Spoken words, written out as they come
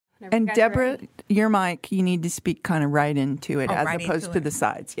And Deborah, your mic, you need to speak kind of right into it as right opposed into to it. the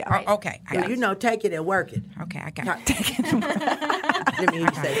sides. Yeah. Oh, okay. Yeah, take it and work it. Okay, I got it. Take it. Let me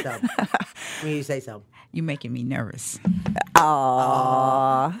hear you say something. You're making me nervous.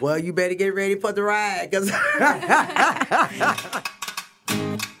 Aww. Well, you better get ready for the ride. 'Cause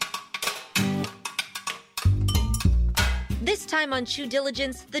This time on Shoe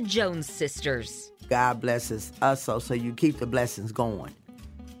Diligence, the Jones sisters. God blesses us so you keep the blessings going.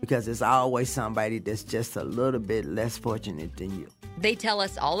 Because there's always somebody that's just a little bit less fortunate than you. They tell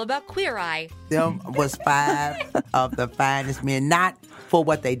us all about Queer Eye. Them was 5 of the finest men, not for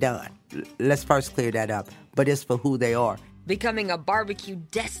what they done. Let's first clear that up. But it's for who they are. Becoming a barbecue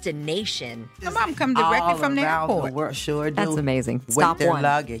destination. Some of them come directly from the around airport. The world, sure do. That's amazing. With Stop their one.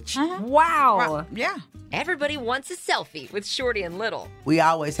 luggage. Wow. Yeah. Everybody wants a selfie with Shorty and Little. We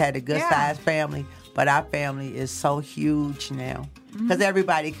always had a good-sized family, but our family is so huge now. Because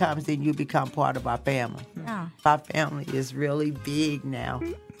everybody comes in, you become part of our family. Yeah. Our family is really big now.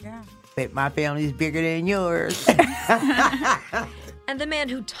 Yeah. But my family is bigger than yours. And the man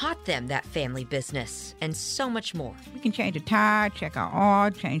who taught them that family business, and so much more. We can change the tire, check our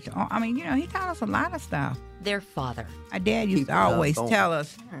oil, change the oil. I mean, he taught us a lot of stuff. Their father. Our dad used Keep to it up, always don't- tell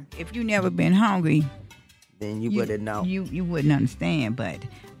us, if you never been hungry, Then you would have known. you wouldn't understand. But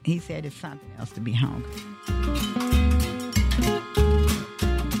he said it's something else to be hungry.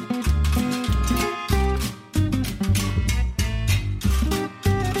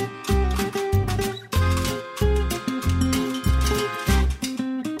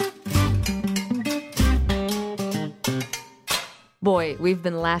 Boy, we've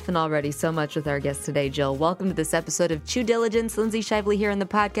been laughing already so much with our guest today, Jill. Welcome to this episode of Shoe Diligence. Lindsay Shively here in the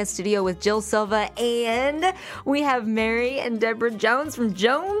podcast studio with Jill Silva, and we have Mary and Deborah Jones from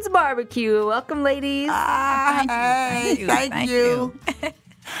Jones Barbecue. Welcome, ladies. Thank you.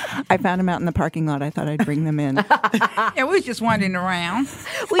 I found them out in the parking lot. I thought I'd bring them in. Yeah, we was just wandering around.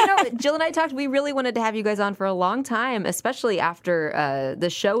 Well, Jill and I talked. We really wanted to have you guys on for a long time, especially after the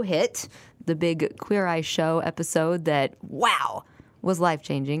show hit, the big Queer Eye show episode that, wow, was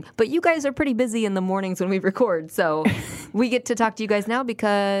life-changing. But you guys are pretty busy in the mornings when we record, so we get to talk to you guys now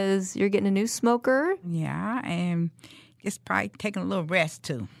because you're getting a new smoker. Yeah, and just probably taking a little rest,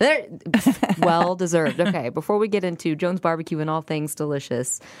 too. Well deserved. Okay, before we get into Jones Barbecue and all things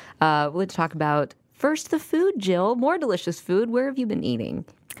delicious, let's talk about first the food, Jill. More delicious food. Where have you been eating?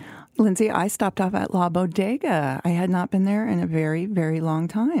 Lindsay, I stopped off at La Bodega. I had not been there in a very, very long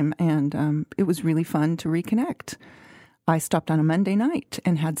time, and it was really fun to reconnect. I stopped on a Monday night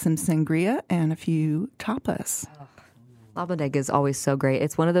and had some sangria and a few tapas. La Bodega is always so great.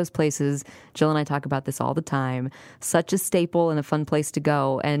 It's one of those places, Jill and I talk about this all the time, such a staple and a fun place to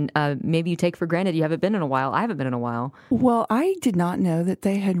go. And maybe you take for granted you haven't been in a while. I haven't been in a while. Well, I did not know that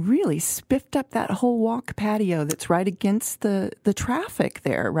they had really spiffed up that whole walk patio that's right against the traffic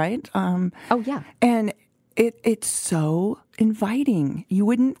there, right? Oh, yeah. And it's so inviting. You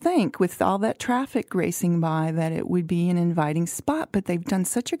wouldn't think with all that traffic racing by that it would be an inviting spot, but they've done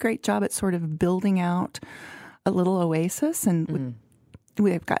such a great job at sort of building out a little oasis, and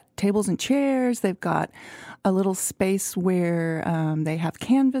they've got tables and chairs. They've got a little space where they have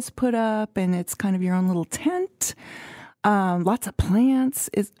canvas put up, and it's kind of your own little tent. Lots of plants.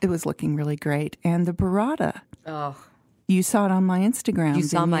 It was looking really great. And the burrata. Oh, You saw it on my Instagram. you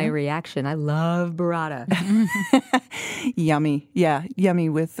saw didn't my you? reaction. I love burrata. Yummy. Yeah, yummy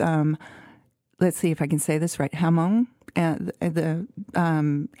with, let's see if I can say this right, hamon, the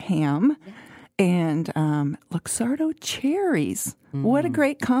ham, and Luxardo cherries. What a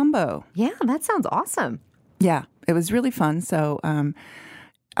great combo. Yeah, that sounds awesome. Yeah, it was really fun. So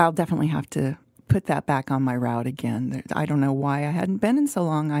I'll definitely have to put that back on my route again. I don't know why I hadn't been in so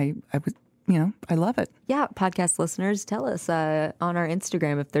long. I was, I love it. Yeah, podcast listeners, tell us on our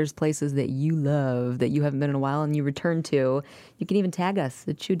Instagram if there's places that you love that you haven't been in a while and you return to. You can even tag us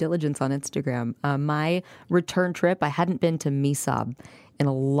at Shoe Diligence on Instagram. My return trip, I hadn't been to Misab in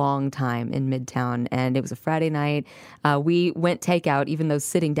a long time in Midtown, and it was a Friday night. We went takeout, even though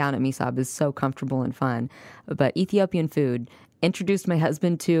sitting down at Misab is so comfortable and fun. But Ethiopian food. Introduced my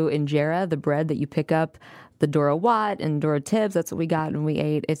husband to injera, the bread that you pick up, the Dora Watt and Dora Tibbs. That's what we got and we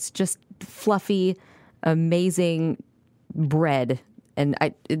ate. It's just fluffy, amazing bread. And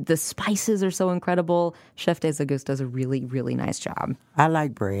the spices are so incredible. Chef Dezagus does a really, really nice job. I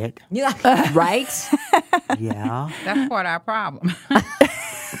like bread. Yeah, right? Yeah. That's part of our problem.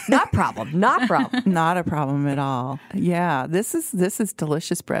 Not a problem. Not a problem at all. Yeah, this is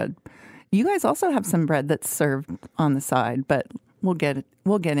delicious bread. You guys also have some bread that's served on the side, but we'll get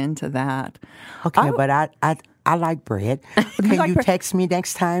into that. Okay, but I like bread. Can you text me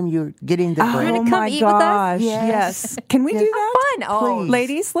next time you're getting the bread? Oh come my eat with us? gosh! Yes. Yes. Can we do that? Fun. Oh, Please.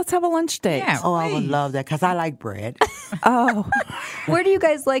 Ladies, let's have a lunch date. Yeah. Oh, I would Please. love that because I like bread. Oh, where do you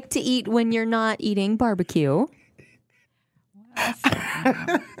guys like to eat when you're not eating barbecue?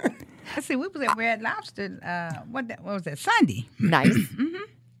 Let's see, we was at Red Lobster. What was that? Sunday. Nice.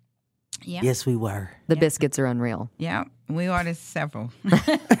 Yeah. Yes, we were. The biscuits are unreal. Yeah. We ordered several. Because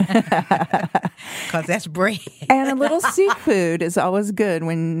that's bread. and a little seafood is always good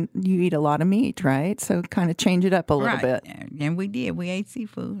when you eat a lot of meat, right? So kind of change it up a little bit. And we did. We ate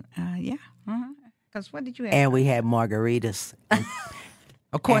seafood. Yeah. Because what did you have? And we had margaritas.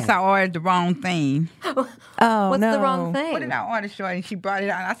 Of course, I ordered the wrong thing. Oh, What's no. the wrong thing? What did I order, Shorty? She brought it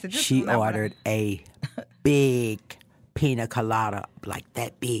out. I said, this She is not what I- ordered a big pina colada, like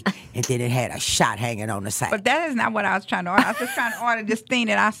that big, and then it had a shot hanging on the side. But that is not what I was trying to order. I was just trying to order this thing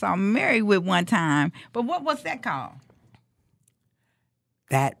that I saw Mary with one time. But what was that called?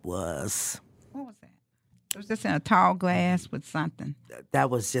 That was It was just in a tall glass with something. just that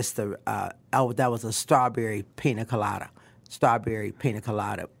was a strawberry pina colada. Strawberry pina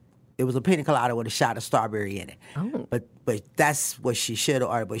colada. It was a pina colada with a shot of strawberry in it. Oh. But that's what she should have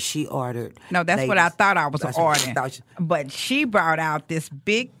ordered. But she ordered. No, that's what I thought I was That's what she ordering. thought she- But she brought out this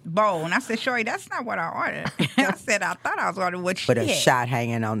big bowl, and I said, Shorty, that's not what I ordered. I said, I thought I was ordering what she With a had. shot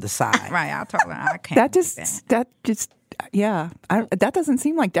hanging on the side. Right, I told her I can't. That do just, yeah. That doesn't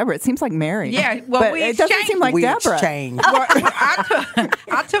seem like Deborah. It seems like Mary. Yeah, well, but we it doesn't exchanged. seem like We Deborah. exchanged. Well,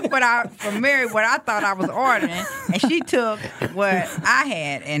 I took from Mary what I thought I was ordering, and she took what I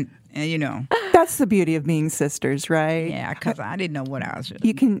had, and you know, That's the beauty of being sisters, right? yeah, because I didn't know what I was.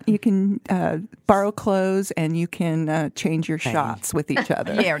 You can borrow clothes and you can change your shots with each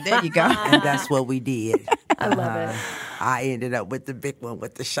other. Yeah, there you go. And that's what we did. I love it. I ended up with the big one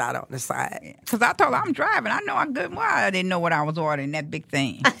with the shot on the side. Because I told her I'm driving. I know I'm good. Why I didn't know what I was ordering, that big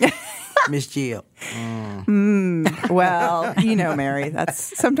thing. Miss Jill. Well, you know, Mary,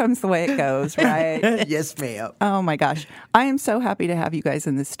 that's sometimes the way it goes, right? Yes, ma'am. Oh my gosh. I am so happy to have you guys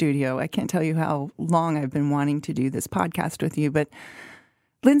in the studio. I can't tell you how long I've been wanting to do this podcast with you, but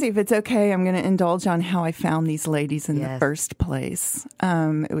Lindsay, if it's okay, I'm going to indulge on how I found these ladies in the first place.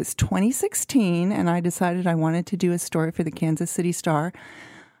 It was 2016, and I decided I wanted to do a story for the Kansas City Star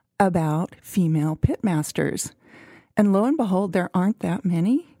about female pitmasters. And lo and behold, there aren't that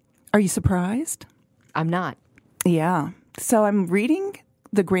many. Are you surprised? I'm not. Yeah. So I'm reading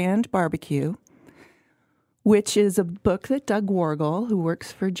The Grand Barbecue, which is a book that Doug Wargel, who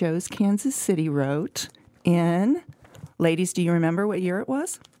works for Joe's Kansas City, wrote in, ladies, do you remember what year it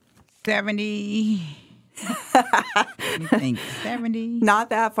was? 70. Let me think. 70. Not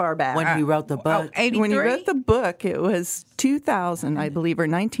that far back. When he wrote the book. 83? When he wrote the book, it was 2000, I believe, or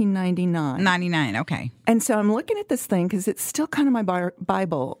 1999. 99, okay. And so I'm looking at this thing because it's still kind of my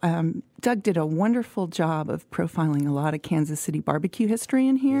Bible. Doug did a wonderful job of profiling a lot of Kansas City barbecue history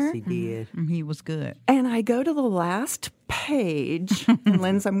in here. Yes, he did. He was good. And I go to the last page, and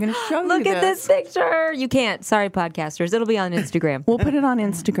Linz, I'm going to show you Look at this picture. You can't. Sorry, podcasters. It'll be on Instagram. We'll put it on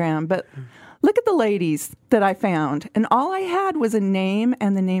Instagram, but look at the ladies that I found. And all I had was a name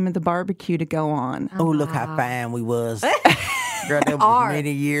and the name of the barbecue to go on. Oh, look how fine we was. Girl, that was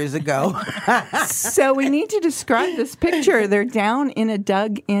many years ago. So we need to describe this picture. They're down in a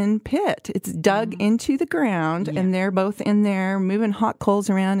dug-in pit. It's dug into the ground, and they're both in there moving hot coals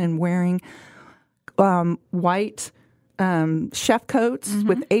around and wearing white chef coats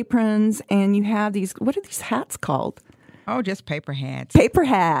with aprons. And you have these, what are these hats called? Oh, just paper hats. Paper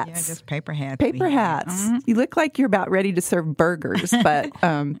hats. Yeah, just paper hats. Paper hats. You look like you're about ready to serve burgers, but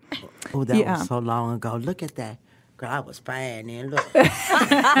Oh, that Yeah. was so long ago. Look at that. Girl, I was fine then. Look.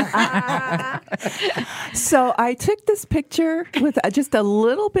 so I took this picture with just a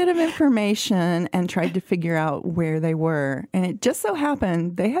little bit of information and tried to figure out where they were. And it just so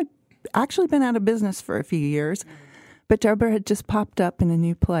happened they had actually been out of business for a few years, but Deborah had just popped up in a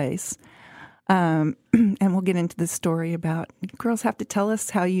new place. And we'll get into the story about, girls have to tell us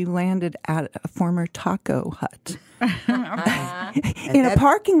how you landed at a former taco hut in a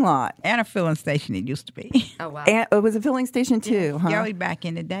parking lot. And a filling station it used to be. Oh, wow. And it was a filling station too, huh? Skelly back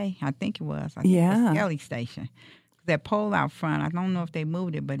in the day. I think it was. I think it was Skelly Station. That pole out front, I don't know if they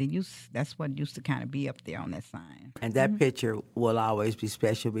moved it, but that's what used to kind of be up there on that sign. And that picture will always be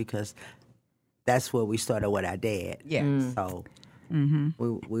special because that's where we started with our dad. Yeah. So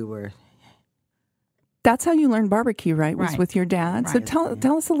we were... That's how you learned barbecue, right? Was Right. with your dad. So Right.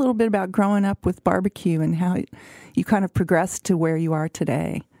 tell us a little bit about growing up with barbecue and how you kind of progressed to where you are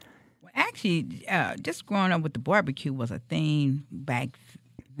today. Well, actually, just growing up with the barbecue was a thing back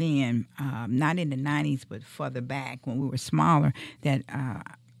then, not in the 90s, but further back when we were smaller, that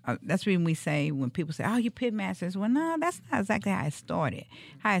that's when we say, when people say, oh, you pit masters. Well, no, that's not exactly how it started.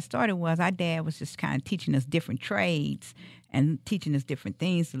 How it started was our dad was just kind of teaching us different trades and teaching us different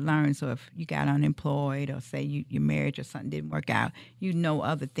things to learn. So if you got unemployed or say your marriage or something didn't work out, you know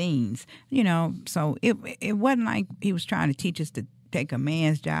other things, you know. So it wasn't like he was trying to teach us to take a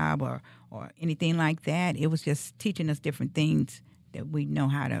man's job or anything like that. It was just teaching us different things that we know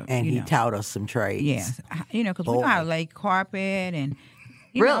how to. And he taught us some trades. Yes, you know, because we know how to lay carpet and.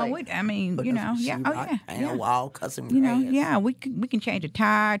 Really? I mean, you know, yeah. Oh, yeah. And all custom You know, grades. yeah, we can change a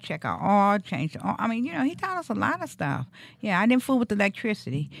tire, check our oil, change the oil. I mean, you know, he taught us a lot of stuff. Yeah, I didn't fool with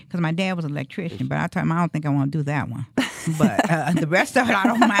electricity because my dad was an electrician, but I told him I don't think I want to do that one. But the rest of it, I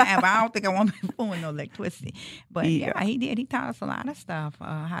don't mind. But I don't think I want to be fooling no electricity. But yeah, he did. He taught us a lot of stuff.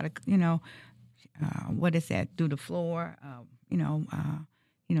 How to, you know, what is that? Do the floor. You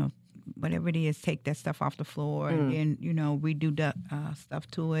know, whatever it is, take that stuff off the floor and then, you know, redo the stuff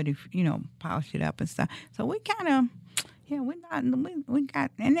to it, if you know, polish it up and stuff. So we kind of, we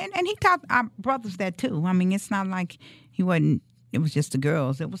got, and he taught our brothers that too. I mean, it's not like it was just the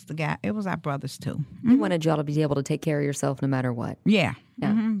girls. It was our brothers too. He wanted y'all to be able to take care of yourself no matter what. Yeah.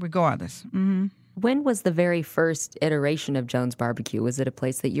 Regardless. Mm-hmm. When was the very first iteration of Jones Barbecue? Was it a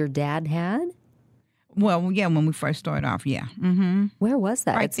place that your dad had? Well, yeah, when we first started off, yeah. Mm-hmm. Where was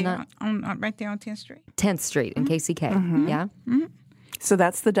that? Right there on 10th Street. 10th Street in KCK, yeah? Mm-hmm. So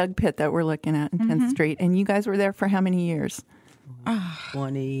that's the Doug Pit that we're looking at in 10th Street. And you guys were there for how many years?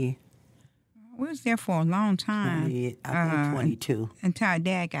 20. We was there for a long time. 20, I think 22. Until our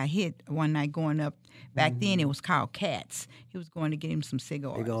dad got hit one night going up. Back then, it was called Cats. He was going to get him some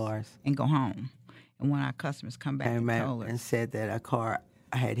cigars. And go home. And when our customers come back and told us. And said that a car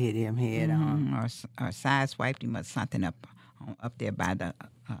had hit him head on. Or side swiped him or something up there by the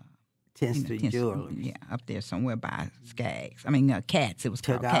 10th Street Jewelry. Yeah, up there somewhere by Skaggs. I mean, Cats. It was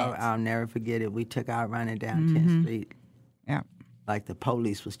called Cats. I'll never forget it. We took out running down 10th Street. Yeah. Like the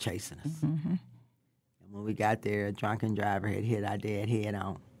police was chasing us. Mm-hmm. And when we got there, a drunken driver had hit our dad head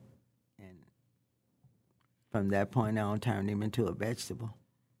on. And from that point on, turned him into a vegetable.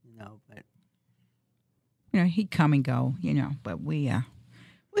 You know, but. You know, he'd come and go, you know, but we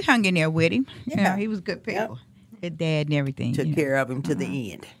hung in there with him. You know, he was good people. Good dad and everything. Took care of him to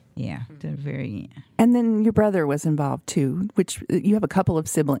the end. Yeah, to the very end. And then your brother was involved too, which you have a couple of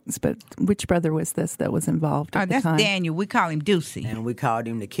siblings, but which brother was this that was involved at the time? That's Daniel. We call him Deucey. And we called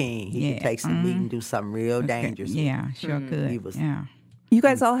him the king. He could take some meat and do something real dangerous. Yeah, sure could. He was, You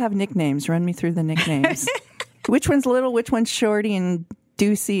guys all have nicknames. Run me through the nicknames. Which one's Little, which one's Shorty, and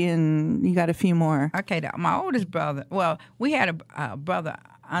Deucey, and you got a few more. Okay, my oldest brother, well, we had a brother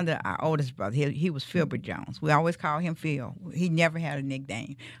under our oldest brother. He was Filbert Jones. We always called him Phil. He never had a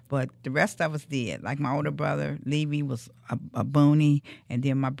nickname, but the rest of us did. Like my older brother, Levy, was a Booney, and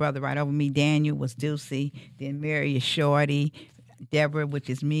then my brother right over me, Daniel, was Deucey. Then Mary is Shorty. Deborah, which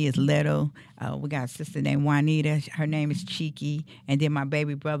is me, is Little. We got a sister named Juanita. Her name is Cheeky. And then my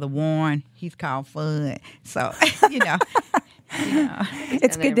baby brother, Warren, he's called Fudd. So, you know.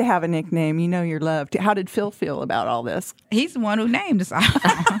 It's good to have a nickname. You know you're loved. How did Phil feel about all this? He's the one who named us all.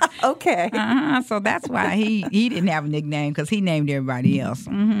 Okay. So that's why he didn't have a nickname, because he named everybody else.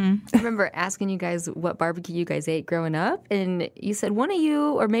 Mm-hmm. I remember asking you guys what barbecue you guys ate growing up, and you said one of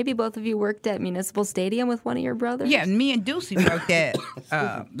you, or maybe both of you, worked at Municipal Stadium with one of your brothers. Yeah, me and Deucey worked at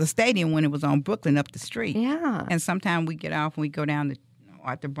the stadium when it was on Brooklyn up the street. Yeah. And sometimes we get off and we go down to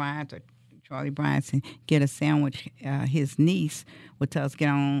Arthur Bryant's or Charlie Bryant's and get a sandwich. His niece would tell us get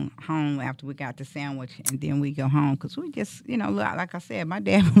on home after we got the sandwich, and then we go home, because we just, you know, like I said, my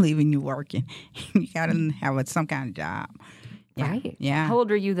dad believed in you working. You got to have some kind of job. Yeah. Right. Yeah. How old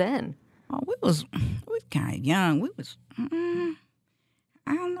were you then? Oh, we was kind of young. We was, I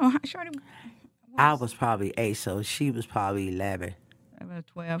don't know. How Shorty? I was probably 8, so she was probably 11. 11 or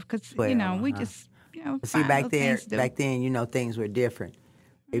 12. Because, you know, we just, you know, see, back then, you know, things were different.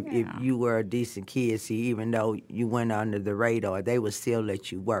 If you were a decent kid, even though you went under the radar, they would still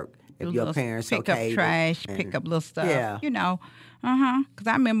let you work. If your parents pick up trash, pick up little stuff, you know. Because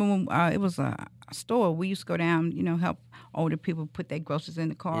I remember when it was a store, we used to go down, you know, help older people put their groceries in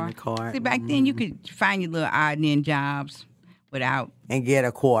the car. See, back then you could find your little odd and end jobs without. And get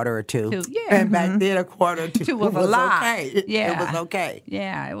a quarter or two. Yeah. And back then a quarter or two was a lot. Okay. Yeah. It was okay.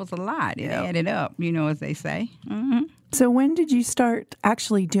 Yeah, it was a lot. It added up, you know, as they say. Mm-hmm. So when did you start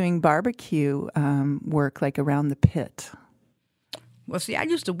actually doing barbecue work, like around the pit? Well, see, I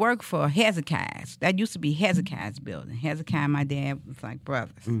used to work for Hezekiah's. That used to be Hezekiah's building. Hezekiah and my dad was like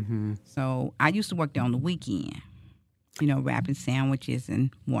brothers. Mm-hmm. So I used to work there on the weekend. wrapping sandwiches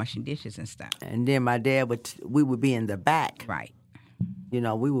and washing dishes and stuff. And then my dad we would be in the back. Right.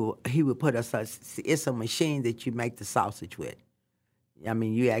 He would put us. It's a machine that you make the sausage with. I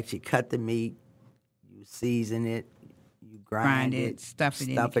mean, you actually cut the meat, you season it, you grind it, stuff it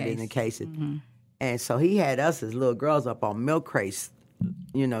in the cases. Mm-hmm. And so he had us as little girls up on milk crates,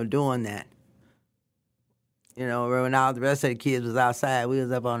 doing that. When all the rest of the kids was outside, we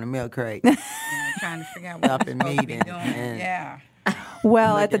was up on the milk crate. Trying to figure out what Up we're in supposed to be meat doing. and- Yeah.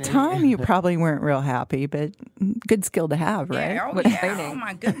 Well, at the time, you probably weren't real happy, but good skill to have, right? Yeah, With training. oh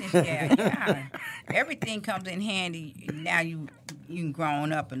my goodness, yeah. Everything comes in handy. Now you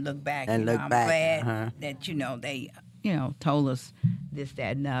grown up and look back. And look I'm back, glad that they told us this,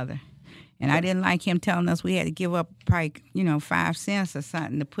 that, and the other. And I didn't like him telling us we had to give up probably 5 cents or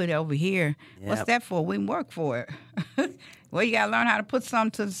something to put over here. Yep. What's that for? We can work for it. Well, you gotta learn how to put something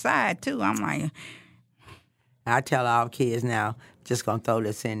to the side too. I'm like, I tell all kids now, just gonna throw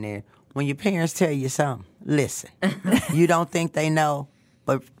this in there. When your parents tell you something, listen. You don't think they know,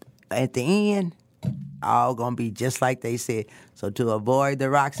 but at the end, all gonna be just like they said. So to avoid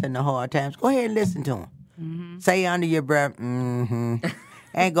the rocks and the hard times, go ahead and listen to them. Mm-hmm. Say under your breath, mm-hmm,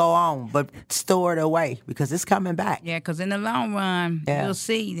 and go on, but store it away because it's coming back. yeah, because in the long run, you'll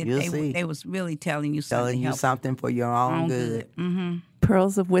see that they was really telling you something. Telling you something for your own good. Mm-hmm.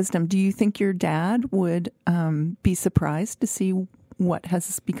 Pearls of wisdom. Do you think your dad would be surprised to see what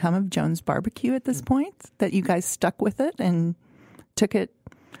has become of Jones Barbecue at this point? That you guys stuck with it and took it,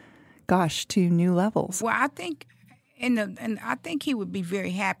 to new levels? Well, I think, and I think he would be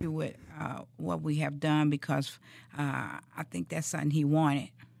very happy with what we have done because I think that's something he wanted,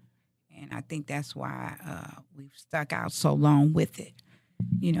 and I think that's why we've stuck out so long with it.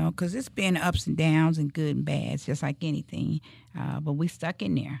 Because it's been ups and downs and good and bad, just like anything. But we stuck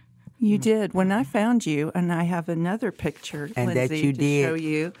in there. You did. When I found you, and I have another picture, And Lindsay, that you to did. show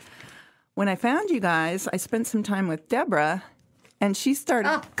you. When I found you guys, I spent some time with Deborah, and she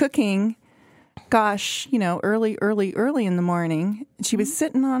started cooking, early in the morning. She was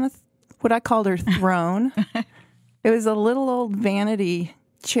sitting on what I called her throne. It was a little old vanity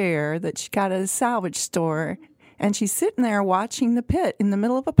chair that she got at a salvage store. And she's sitting there watching the pit in the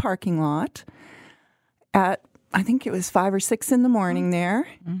middle of a parking lot at, I think it was 5 or 6 in the morning there.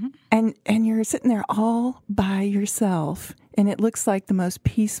 Mm-hmm. And you're sitting there all by yourself. And it looks like the most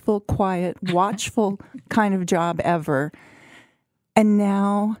peaceful, quiet, watchful kind of job ever. And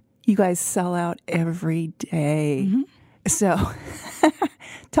now you guys sell out every day. Mm-hmm. So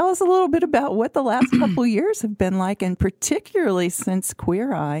tell us a little bit about what the last couple years have been like, and particularly since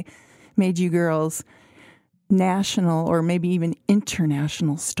Queer Eye made you girls national or maybe even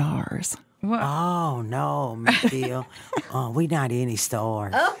international stars. Oh, no, Miss Jill. We not any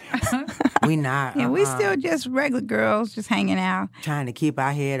stars. We not. Yeah, we still just regular girls just hanging out. Trying to keep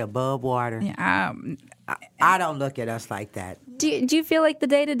our head above water. Yeah, I don't look at us like that. Do you feel like the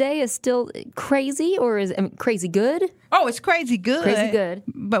day-to-day is still crazy, or is crazy good? Oh, it's crazy good. Crazy good.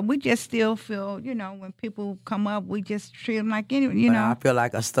 But we just still feel, when people come up, we just treat them like any, But I feel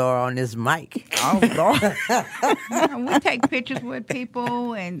like a star on this mic. Oh, Lord. We take pictures with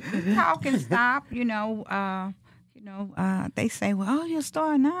people and talk and stop, they say, well, you're a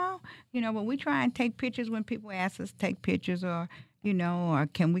star now. But we try and take pictures when people ask us to take pictures, or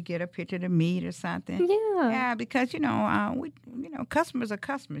can we get a picture to meet or something? Yeah. Yeah, because, customers are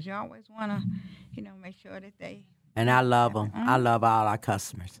customers. You always want to, make sure that they... And I love them. I love all our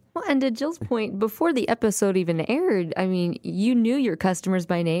customers. Well, and to Jill's point, before the episode even aired, I mean, you knew your customers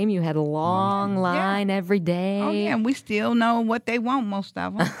by name. You had a long line every day. Oh, yeah, and we still know what they want, most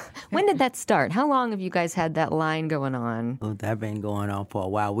of them. When did that start? How long have you guys had that line going on? Oh, that's been going on for a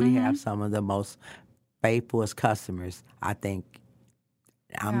while. We have some of the most faithfulest customers, I think.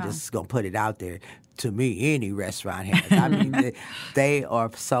 I'm just going to put it out there. To me, any restaurant has. I mean, they are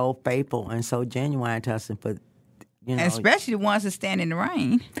so faithful and so genuine to us. And for, especially the ones that stand in the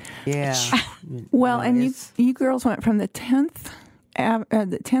rain. Yeah. Well, and you girls went from the 10th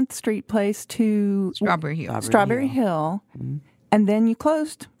Street place to Strawberry Hill. Strawberry Hill. Mm-hmm. And then you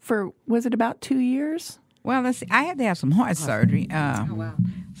closed for, was it about 2 years? Well, let's see. I had to have some heart surgery. Wow.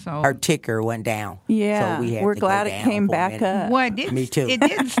 So our ticker went down. Yeah. So we're glad it came back up. Well, Me too. It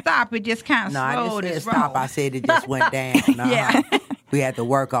didn't stop. It just kind of slowed. I didn't stop. I said it just went down. Yeah. We had to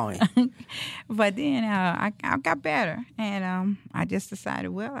work on it. But then I got better. And I just decided,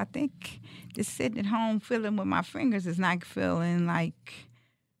 well, I think just sitting at home fiddling with my fingers is not feeling like,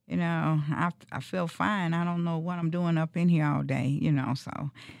 I feel fine. I don't know what I'm doing up in here all day, so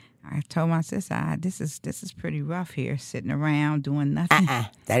I told my sister, this is pretty rough here, sitting around doing nothing.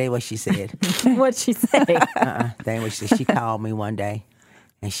 That ain't what she said. What'd she say? That ain't what she said. She called me one day,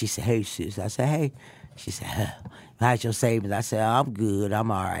 and she said, "Hey, sis." I said, "Hey." She said, "How's your savings?" I said, "I'm good. I'm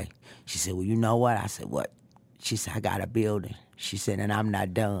all right." She said, "Well, you know what?" I said, "What?" She said, "I got a building." She said, "And I'm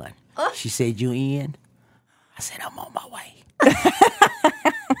not done." She said, "You in?" I said, "I'm on my way."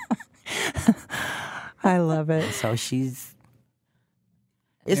 I love it. So it's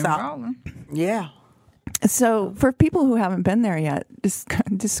Been all, rolling. yeah. So, for people who haven't been there yet,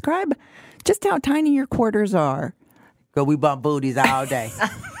 describe just how tiny your quarters are. Cause we bump booties all day.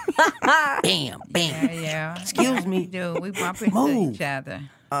 Bam, bam. Yeah. Excuse me. We do. We bump into Move. each other.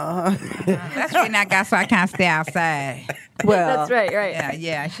 That's when I got so I can't stay outside. Well, That's right.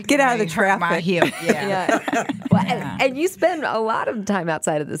 Yeah. She Get can out of the really hurt my traffic. hip. Yeah. Yeah. Well, and you spend a lot of time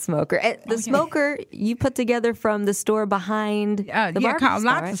outside of the smoker. And the smoker you put together from the store behind the barbecue called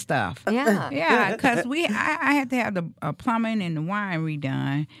store, lots right? of stuff. Yeah. Yeah, because I had to have the plumbing and the wiring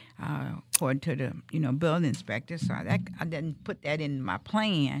redone according to the building inspector. So I didn't put that in my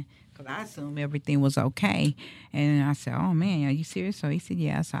plan because I assumed everything was okay. And I said, "Oh man, are you serious?" So he said,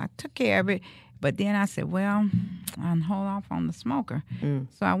 "Yeah." So I took care of it. But then I said, "Well, I'll hold off on the smoker."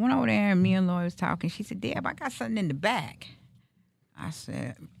 So I went over there and me and Lori was talking. She said, "Deb, I got something in the back." I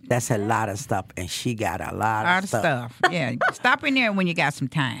said, That's a lot of stuff, and she got a lot "Lot of stuff. Yeah, stop in there when you got some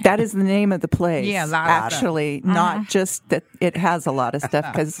time." that is the name of the place. Yeah, a lot of stuff. Actually, not just that it has a lot of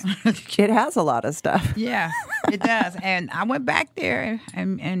stuff, because it has a lot of stuff. Yeah, it does. And I went back there,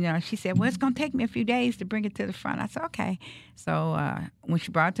 and she said, "Well, it's going to take me a few days to bring it to the front." I said, "Okay." So when she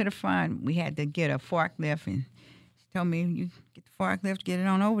brought it to the front, we had to get a forklift, and she told me, "You get the forklift, get it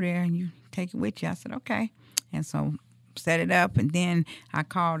on over there, and you take it with you." I said, "Okay." And so set it up, and then I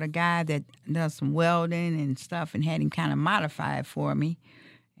called a guy that does some welding and stuff and had him kind of modify it for me.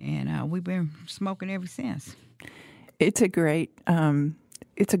 And we've been smoking ever since. It's a great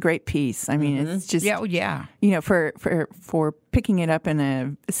piece. I mean, it's just Yeah. for picking it up in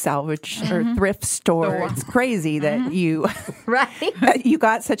a salvage or thrift store. It's crazy that you Right. you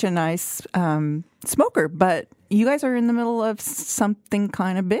got such a nice smoker, but you guys are in the middle of something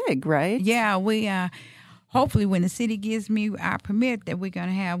kind of big, right? Yeah, we hopefully when the city gives me our permit that we're going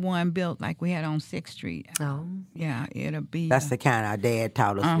to have one built like we had on 6th Street. Oh. Yeah, it'll be. That's the kind our dad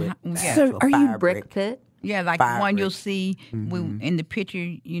taught us with. Yeah. So are you fire Brick pit? Yeah, like Fire the one you'll brick. see in the picture,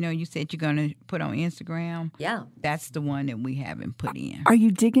 you said you're going to put on Instagram. Yeah. That's the one that we haven't put in. Are you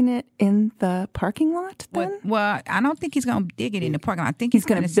digging it in the parking lot then? Well, I don't think he's going to dig it in the parking lot. I think He's he's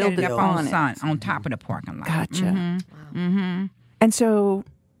going gonna to set build it it up on it. on top of the parking lot. Gotcha. And so,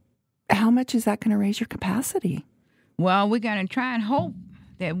 how much is that going to raise your capacity? Well, we're going to try and hope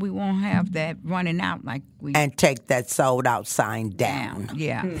that we won't have that running out like we And take that sold out sign down.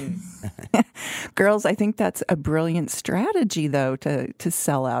 Yeah. Girls, I think that's a brilliant strategy, though, to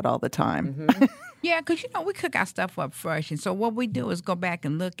sell out all the time. Yeah, because, we cook our stuff up fresh. And so what we do is go back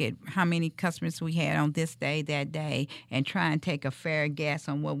and look at how many customers we had on this day, that day, and try and take a fair guess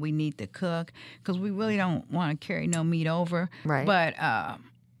on what we need to cook because we really don't want to carry no meat over. Right. But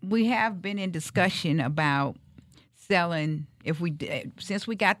we have been in discussion about selling since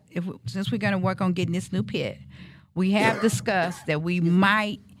we're going to work on getting this new pit. We have discussed that we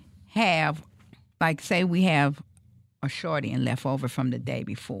might have, like, say we have a shorty and left over from the day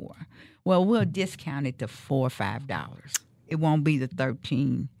before. Well, we'll discount it to $4 or $5. It won't be the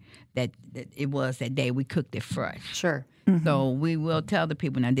 $13 that it was that day we cooked it fresh. Sure. So we will tell the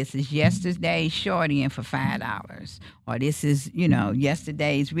people, now this is yesterday's shorty and for $5, or this is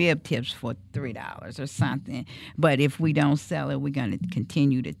yesterday's rib tips for $3 or something. But if we don't sell it, we're going to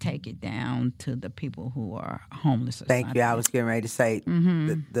continue to take it down to the people who are homeless. Or Thank something. you. I was getting ready to say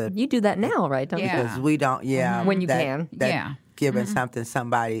the You do that now, right? Don't Yeah. because we don't. Yeah, When you can. Yeah. Giving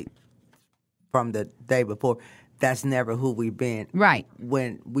somebody from the day before. That's never who we've been. Right.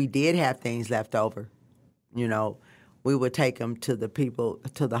 When we did have things left over, we would take them to the people,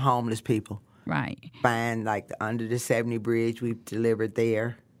 to the homeless people. Right. Find like the under the 70 bridge. We've delivered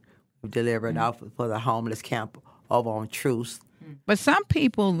there. We delivered off for the homeless camp over on Truce. But some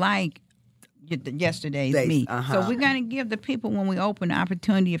people like yesterday's meat. So we're going to give the people, when we open the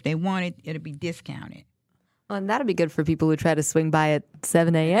opportunity, if they want it, it'll be discounted. Well, and that'd be good for people who try to swing by at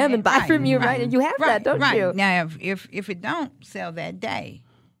 7 a.m. and buy from you, right? And you have that, don't you? Now, if it don't sell that day,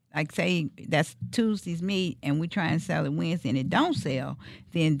 like say that's Tuesday's meat, and we try and sell it Wednesday, and it don't sell,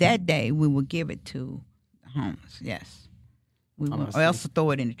 then that day we will give it to the homeless. Yes, we will, or else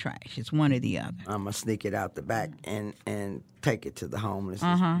throw it in the trash. It's one or the other. I'm gonna sneak it out the back and take it to the homeless.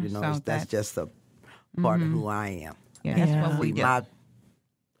 So that's just a part of who I am. Yeah, that's what we do.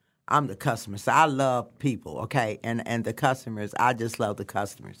 I'm the customer. So I love people, okay? And the customers, I just love the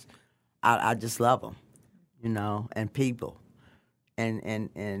customers. I just love them, and people.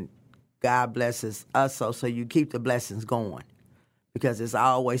 And God blesses us so you keep the blessings going. Because there's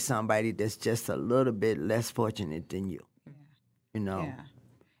always somebody that's just a little bit less fortunate than you, Yeah.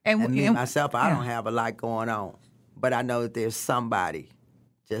 And me, myself, I don't have a lot going on. But I know that there's somebody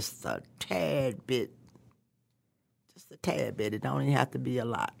just a tad bit. It don't even have to be a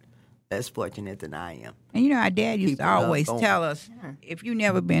lot. Less fortunate than I am. And our dad used to always tell us, if you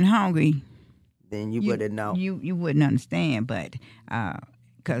never been hungry, then you wouldn't know. You wouldn't understand, but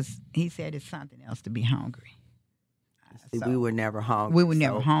because he said it's something else to be hungry. See, we were never hungry. We were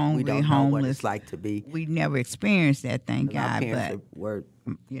never hungry. We don't know what it's like to be. We never experienced that, thank God. Our parents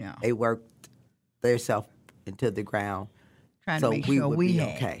they worked themselves into the ground, trying so to make we sure would we be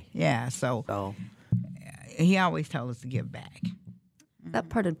had. okay. Yeah, so he always told us to give back. That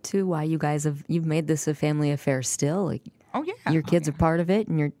part of too why you've made this a family affair still. Like, oh yeah, your kids are part of it,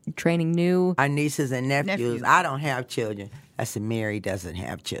 and you're training new. Our nieces and nephews. I don't have children. I said Mary doesn't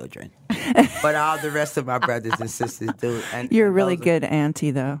have children, but all the rest of my brothers and sisters do. And You're a really good auntie,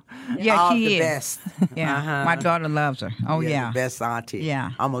 though. Yeah, all she the is. Best. Yeah, my daughter loves her. Oh yeah, the best auntie.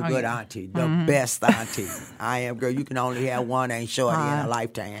 Yeah, I'm a good auntie, the best auntie. I am, girl. You can only have one, ain't Shorty, in a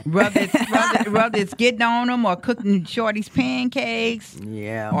lifetime. Whether it's getting on them or cooking Shorty's pancakes,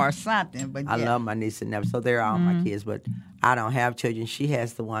 or something. But I love my niece and nephew, so they're all my kids. But I don't have children. She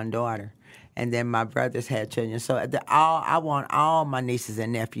has the one daughter, and then my brothers had children. So I want all my nieces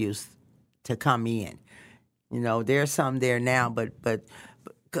and nephews to come in. There's some there now, but.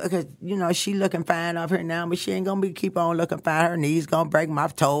 Because, she looking fine up here now, but she ain't going to keep on looking fine. Her knees going to break, my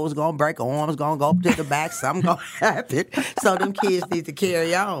toes going to break, arms going to go up to the back. Something going to happen. So them kids need to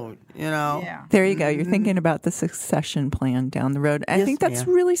carry on, Yeah. There you go. You're thinking about the succession plan down the road. I think that's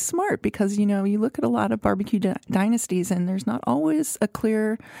really smart because, you look at a lot of barbecue dynasties and there's not always a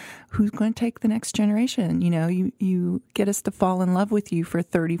clear who's going to take the next generation. You get us to fall in love with you for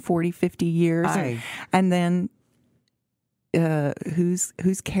 30, 40, 50 years. And then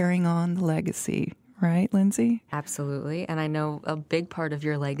who's carrying on the legacy, right, Lindsay? Absolutely. And I know a big part of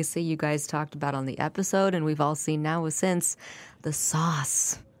your legacy you guys talked about on the episode, and we've all seen now since the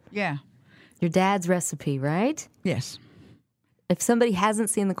sauce. Yeah. Your dad's recipe, right? Yes. If somebody hasn't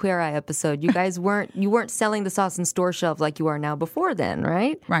seen the Queer Eye episode, you guys weren't selling the sauce in store shelves like you are now before then,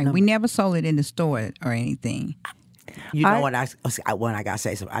 right? Right. No. We never sold it in the store or anything. When I gotta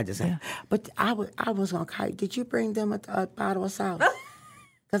say something, I just say, but I was gonna call you. Did you bring them a bottle of sauce?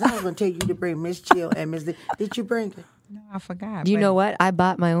 Because I was gonna tell you to bring Miss Jill and Miss. Did you bring it? No, I forgot. You know what? I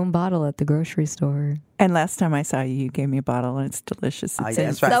bought my own bottle at the grocery store. And last time I saw you, you gave me a bottle, and it's delicious. It's in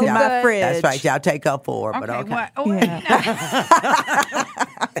that's right. my fridge. That's right. Y'all take up for her, but okay. What? Oh,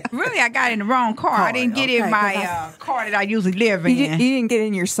 really, I got in the wrong car. I didn't get in my car that I usually live in. You didn't get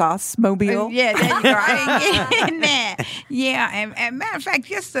in your sauce mobile? Yeah, there you go. I didn't get in that. Yeah, and matter of fact,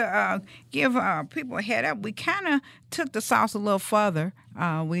 just to give people a head up, we kind of took the sauce a little further.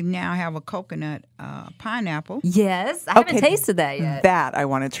 We now have a coconut pineapple. Yes, I haven't tasted that yet. That I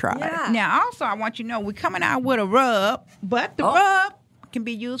want to try. Yeah. Now, also, I want you to know we're coming out with a rub, but the rub can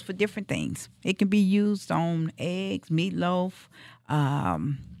be used for different things. It can be used on eggs, meatloaf,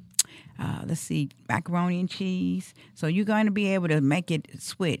 macaroni and cheese. So you're going to be able to make it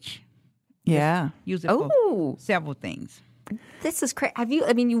switch. Yeah. Use it for several things. This is crazy.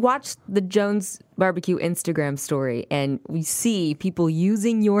 You watched the Jones Barbecue Instagram story, and we see people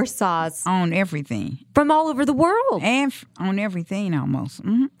using your sauce on everything from all over the world, and on everything almost.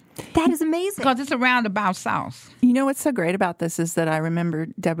 Mm-hmm. That is amazing because it's a roundabout sauce. You know what's so great about this is that I remember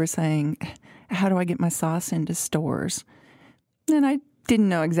Deborah saying, "How do I get my sauce into stores?" And I didn't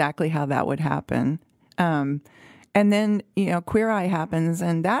know exactly how that would happen. And then Queer Eye happens,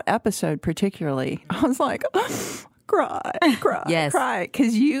 and that episode particularly, I was like. Cry,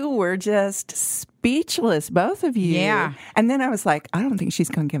 because you were just speechless, both of you. Yeah. And then I was like, I don't think she's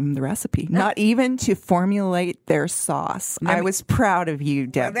going to give them the recipe, not even to formulate their sauce. I was proud of you,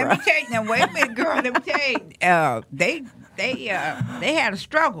 Deborah. Let me tell you, now, wait a minute, girl. Let me tell you, they had a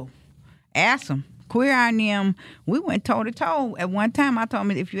struggle. Ask them. Queer Eye and them, we went toe to toe. At one time, I told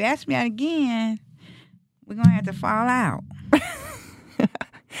them, if you ask me that again, we're going to have to fall out.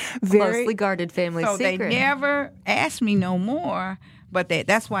 Closely guarded family secret. So they never asked me no more, but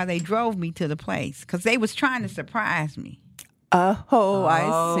that's why they drove me to the place, because they was trying to surprise me. Oh,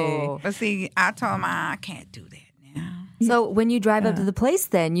 I see. But see, I told them, I can't do that now. So when you drive up to the place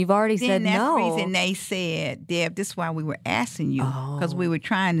then, you've already said no. That's the reason they said, Deb, this is why we were asking you, because we were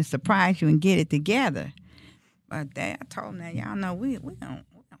trying to surprise you and get it together. But I told them that, y'all know, we don't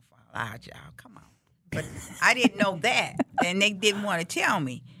fall out, y'all. Come on. But I didn't know that, and they didn't want to tell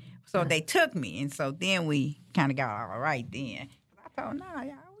me. So they took me, and so then we kind of got all right then. I told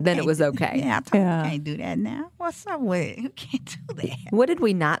y'all. Then it was okay. Yeah, I told you can't do that now. What's up with it? You can't do that. What did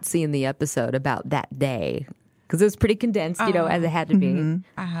we not see in the episode about that day? Because it was pretty condensed, as it had to be.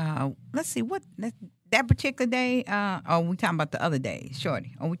 Let's see, that particular day, are we talking about the other days,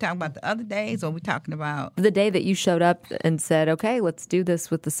 Shorty? Are we talking about the other days, or are we talking about... The day that you showed up and said, okay, let's do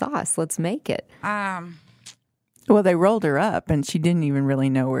this with the sauce. Let's make it. Well, they rolled her up, and she didn't even really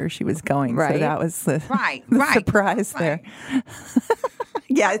know where she was going. Right. So that was the, Right, the right, surprise there.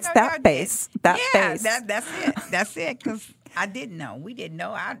 Yeah, it's that face. That face. That's it, because I didn't know. We didn't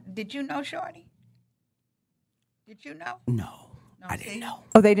know. Did you know, Shorty? Did you know? No, I didn't know.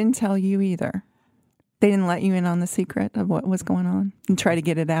 Oh, they didn't tell you either? They didn't let you in on the secret of what was going on and try to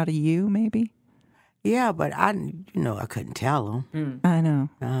get it out of you, maybe? Yeah, but I couldn't tell them. I know.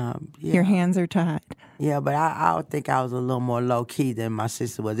 Yeah. Your hands are tied. Yeah, but I would think I was a little more low key than my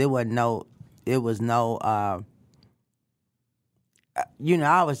sister was. I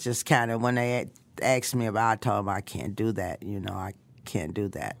was just kind of, when they asked me about it, I told them I can't do that. I can't do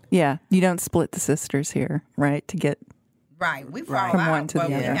that. Yeah, you don't split the sisters here, right? To get Right, we fall from out, one to but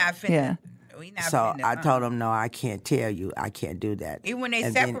the we're other. not finna. Yeah. So I told them, no, I can't tell you. I can't do that. Even when they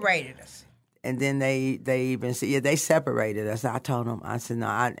And separated us. And then they even said, they separated us. I told them, I said, no.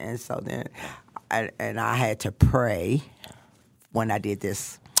 And so then, I had to pray when I did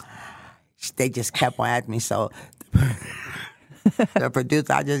this. They just kept on at me. So the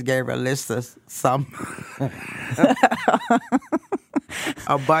producer, I just gave her a list of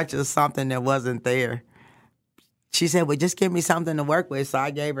a bunch of something that wasn't there. She said, well, just give me something to work with. So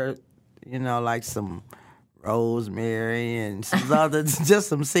I gave her, like some rosemary and some other, just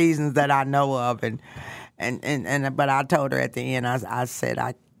some seasons that I know of. But I told her at the end, I said,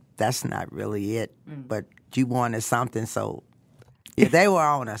 that's not really it. But you wanted something, so yeah, they were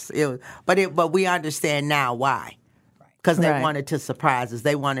on us. But we understand now why. Because they wanted to surprise us.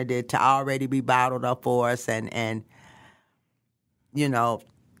 They wanted it to already be bottled up for us, and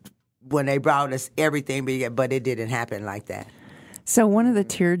when they brought us everything, but it didn't happen like that. So one of the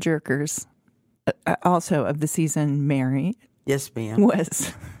tearjerkers, also of the season, Mary. Yes, ma'am.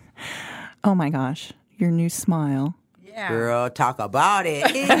 Was, oh my gosh, your new smile. Yeah. Girl, talk about it.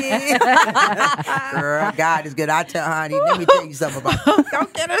 Girl, God is good. I tell honey, let me tell you something about it.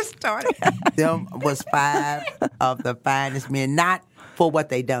 Don't get us started. Them was 5 of the finest men, not for what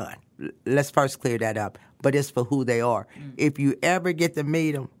they done. Let's first clear that up. But it's for who they are. If you ever get to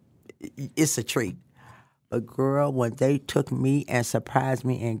meet them, it's a treat. But girl, when they took me and surprised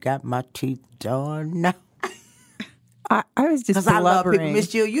me and got my teeth done, I was just because I love people. blubbering. Miss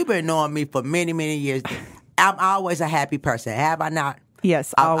Jill, you've been knowing me for many, many years. I'm always a happy person. Have I not?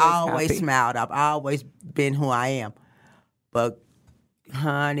 Yes, I've always always happy. smiled. I've always been who I am. But,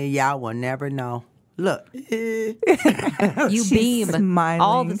 honey, y'all will never know. Look. You beam smiling.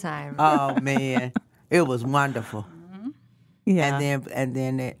 all the time. Oh, man. It was wonderful. Yeah. And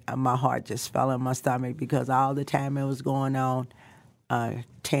then my heart just fell in my stomach because all the time it was going on,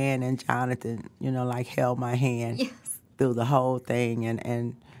 Tan and Jonathan, held my hand through the whole thing.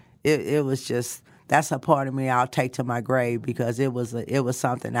 And it was just, that's a part of me I'll take to my grave because it was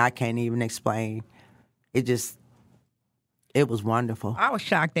something I can't even explain. It was wonderful. I was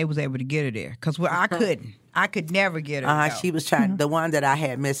shocked they was able to get her there because I couldn't. I could never get her. to go. She was trying, the one that I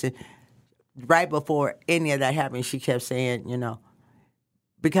had missing, right before any of that happened, she kept saying,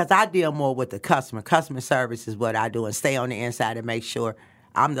 because I deal more with the customer. Customer service is what I do and stay on the inside and make sure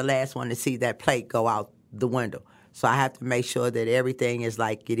I'm the last one to see that plate go out the window. So I have to make sure that everything is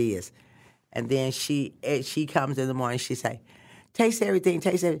like it is. And then she comes in the morning, she say, taste everything.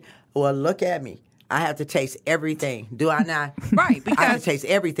 Well, look at me. I have to taste everything. Do I not? Right, I have because to taste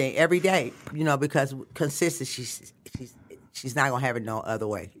everything every day, because consistency, she's not going to have it no other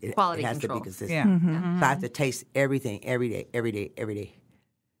way. Quality it has control. to be consistent. Yeah. So I have to taste everything every day.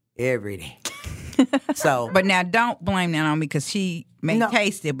 So, But now don't blame that on me because she may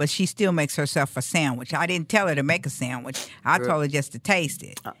taste it, but she still makes herself a sandwich. I didn't tell her to make a sandwich. I told her just to taste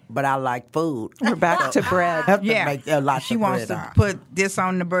it. but I like food. We're back to bread. I have to Yeah, make a lot she of wants bread to on. put this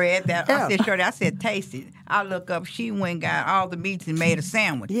on the bread. That Yeah. I said, Shorty, I said, taste it. I look up, she went and got all the meats and made a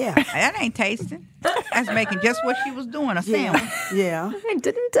sandwich. Yeah. That ain't tasting. That's making just what she was doing, a sandwich. Yeah. Hey,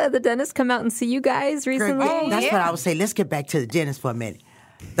 didn't the dentist come out and see you guys recently? That's yeah. what I would say. Let's get back to the dentist for a minute.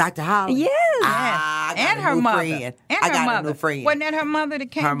 Dr. Holly. Yes. I got And a her new mother. friend. And I her got mother. a new friend. Wasn't that her mother that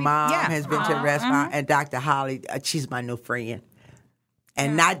came? Her mom has been to the restaurant, Uh-huh. and Dr. Holly, she's my new friend.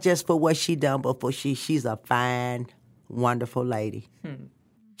 And not just for what she done, but for she's a fine, wonderful lady.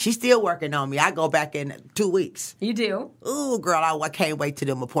 She's still working on me. I go back in 2 weeks. You do? Ooh, girl, I can't wait till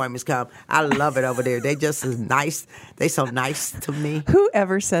them appointments come. I love it over there. They just as nice. They so nice to me.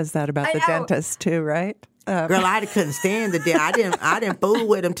 Whoever says that about I the know. dentist too, right? Girl, I couldn't stand the dentist. I didn't fool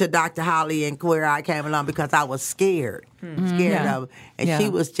with him till Dr. Holly and Queer Eye came along because I was scared. Scared Yeah. of him. And Yeah. she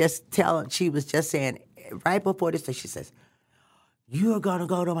was just saying, right before this, she says, "You're going to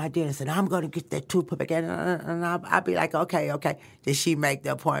go to my dentist, and I'm going to get that tooth put back in." And I'll be like, okay. Then she make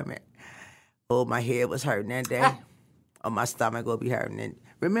the appointment. Oh, my head was hurting that day. Oh, my stomach will be hurting. And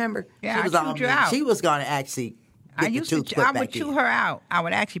remember, Yeah, she was I chewed you out. She was going to actually I get the used to. tooth put I back would chew in. her out. I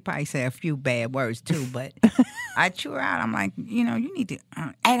would actually probably say a few bad words too, but I chew her out. I'm like, you need to.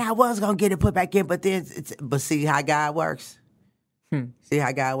 And I was going to get it put back in, but see how God works? See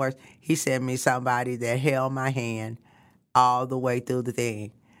how God works? He sent me somebody that held my hand all the way through the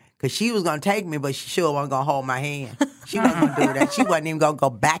thing. Because she was going to take me, but she sure wasn't going to hold my hand. She wasn't going to do that. She wasn't even going to go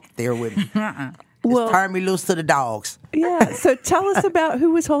back there with me. Just turn me loose to the dogs. Yeah. So tell us about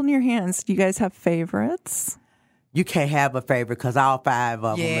who was holding your hands. Do you guys have favorites? You can't have a favorite because all 5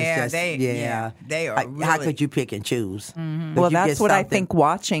 of them Yeah, is just, they are How really- could you pick and choose? Well, that's what I think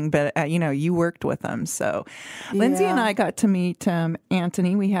watching, but you worked with them. So Lindsay and I got to meet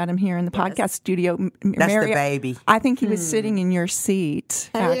Anthony. We had him here in the podcast studio. That's the baby. I think he was sitting in your seat,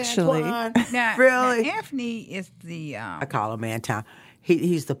 actually. Now, Really? now, Anthony is the. I call him Anton.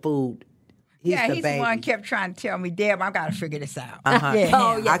 He's the food. He's He's the the one baby. kept trying to tell me, Deb, I got to figure this out. Uh-huh. Yeah.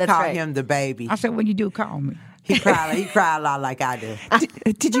 Oh, yeah, I that's call right. him the baby. I said, when you do, call me. He cried a lot like I do.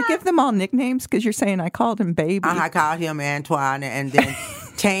 Did you give them all nicknames? Because you're saying I called him baby. I called him Antoine, and then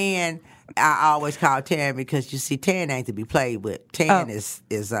Tan. I always call Tan because you see, Tan ain't to be played with. Tan is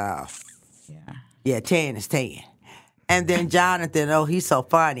Tan is Tan. And then Jonathan, he's so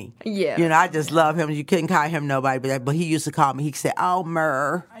funny. Yeah. I just love him. You couldn't call him nobody, but he used to call me. He said, "Oh,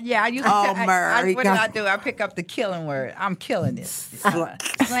 Murr." Yeah, I used to. Murray, What did I do? I pick up the killing word. I'm killing it. Slamming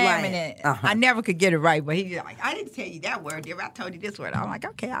Slang. it. Uh-huh. I never could get it right, but he's like, I didn't tell you that word, Deborah. I told you this word. I'm like,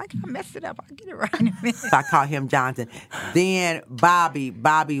 okay, I messed it up. I'll get it right in a minute. So I call him Jonathan. Then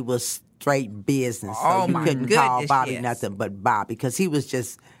Bobby was straight business. So Oh, you my couldn't call goodness, Bobby yes. nothing but Bobby because he was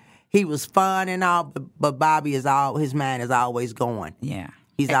fun and all, but Bobby his mind is always going. Yeah.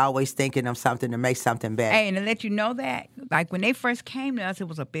 He's always thinking of something to make something better. Hey, and to let you know that, like when they first came to us, it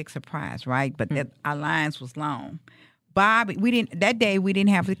was a big surprise, right? But our lines was long. Bobby, that day we didn't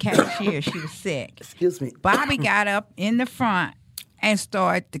have the cashier. She was sick. Excuse me. Bobby got up in the front and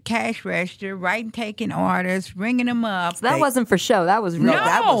started the cash register, taking orders, ringing them up. That wasn't for show. That was real. No,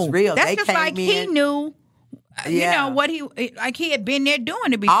 that was real. That's They just came like he in- knew. Yeah. What he had been there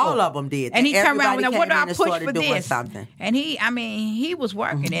doing it before. All of them did. And he turned around Everybody and what do came I in the push store for doing this? something. And he was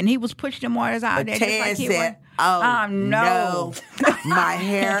working and he was pushing them orders out But there just Tan like he said, was. no, my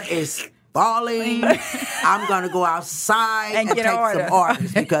hair is falling. I'm going to go outside And and get take an order. some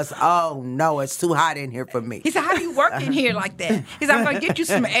orders because, no, it's too hot in here for me. He said, how do you work in here like that? He said, I'm going to get you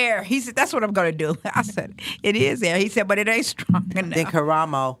some air. He said, that's what I'm going to do. I said, it is air. He said, but it ain't strong enough. Then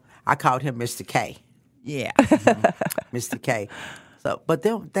Karamo, I called him Mr. K. Yeah. Mr. K. So, but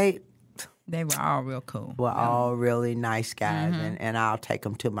they They were all real cool. were all really nice guys, and I'll take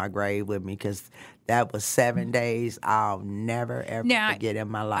them to my grave with me because that was 7 days I'll never, ever Now, forget in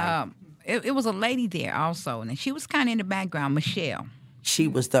my life. It was a lady there also, and she was kind of in the background, Michelle. She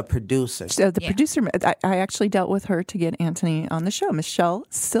was the producer. So the Yeah. producer, I actually dealt with her to get Anthony on the show, Michelle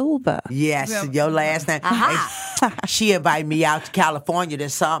Silva. Yes, Well, your last name. She invited me out to California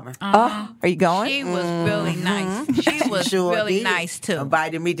this summer. Oh, are you going? She was really nice. She was Sure really did. nice too.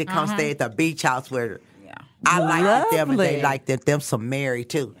 Invited me to come stay at the beach house with her. Yeah. I liked them, and they Lovely. liked them some Mary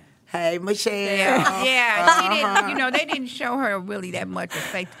too. Hey, Michelle. Yeah, she didn't. They didn't show her really that much of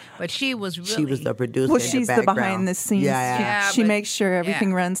faith, but she was really. She was the producer. Well, in she's the the background. behind the scenes. Yeah, Yeah, She but- makes sure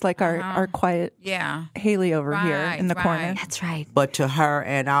everything yeah. runs like our quiet Yeah. Haley over here in the Right, corner. right. That's right. But to her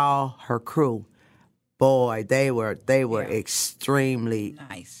and all her crew, boy, they were extremely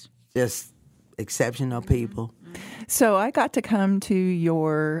Nice. just exceptional people. So I got to come to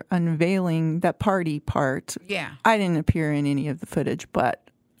your unveiling, that party part. Yeah. I didn't appear in any of the footage, but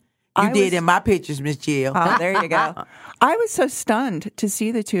You I did was- in my pictures, Miss Jill. Oh, there you go. I was so stunned to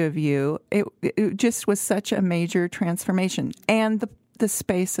see the two of you. It just was such a major transformation, and the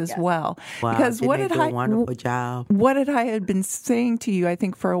space as well. Wow, Because didn't what they did do a wonderful job? What did I had been saying to you, I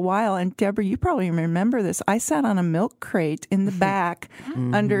think, for a while, and Deborah, you probably remember this. I sat on a milk crate in the back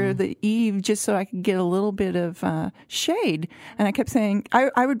under the eave just so I could get a little bit of shade. And I kept saying,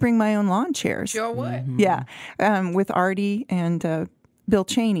 I would bring my own lawn chairs. Sure would. Yeah, with Artie and Bill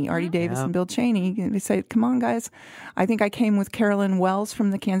Cheney, Artie Davis and Bill Cheney. And they say, come on, guys. I think I came with Carolyn Wells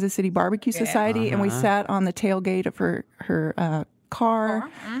from the Kansas City Barbecue Society, and we sat on the tailgate of her car.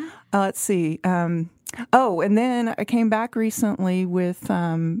 Let's see. And then I came back recently with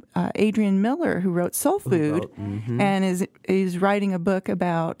Adrian Miller, who wrote Soul Food, and is writing a book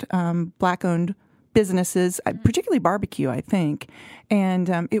about Black-owned businesses, particularly barbecue, I think.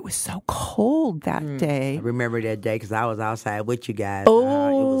 And it was so cold that day. I remember that day because I was outside with you guys. It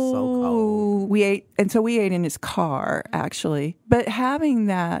was so cold. We ate in his car, actually. But having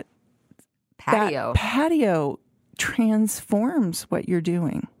that patio transforms what you're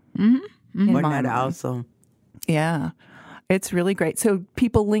doing. Wasn't that awesome? Yeah, it's really great. So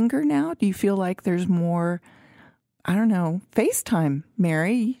people linger now? Do you feel like there's more, I don't know, FaceTime,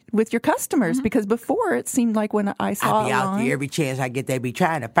 Mary, with your customers? Because before it seemed like when I saw I be out there every chance I get, they be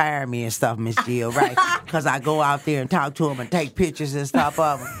trying to fire me and stuff, Miss Jill, right? Because I go out there and talk to them and take pictures and stuff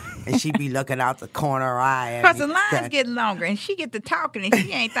of them. And she be looking out the corner of her eye. Because the line's getting longer, and she get to talking, and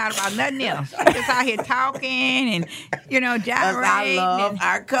she ain't thought about nothing else. She just out here talking and, gyrating. I love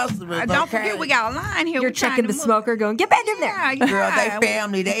our customers. Don't forget, we got a line here. You're checking the smoker going, get back in there. Girl, they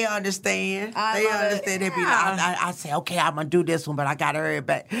family. They understand. They understand. They be like, I say, okay, I'm going to do this one, but I got to hurry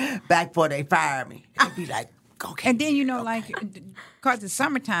back before they fire me. They be like, okay. And then, because it's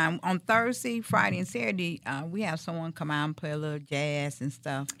summertime, on Thursday, Friday, and Saturday, we have someone come out and play a little jazz and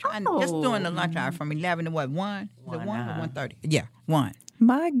stuff. Just doing the lunch hour from 11 to 1? Is it 1 or 1:30? Yeah, 1.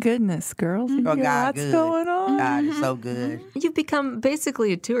 My goodness, girls. You got lots going on. God is so good. You've become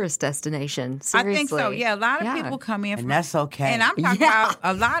basically a tourist destination. Seriously. I think so. Yeah, a lot of people come in. And that's okay. And I'm talking about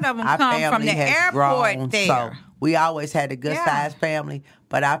a lot of them come from the airport there. So we always had a good-sized family,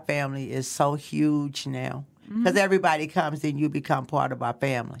 but our family is so huge now. Because everybody comes and you become part of our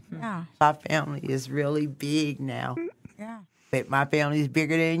family. Yeah. So our family is really big now. Yeah. But my family is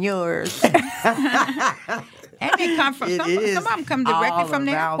bigger than yours. And they come from, some of them come directly from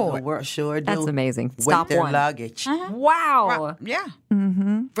the airport. The world, sure do. That's amazing. With Stop their one. luggage. Wow. Yeah.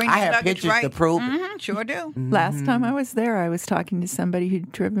 I have pictures to prove it. Sure do. Last time I was there, I was talking to somebody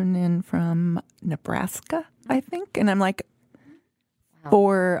who'd driven in from Nebraska, I think. And I'm like,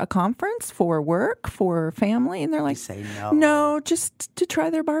 for a conference, for work, for family? And they're like, say no. No, just to try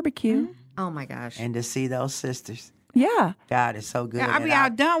their barbecue. Oh, my gosh. And to see those sisters. Yeah. God is so good. Yeah, I be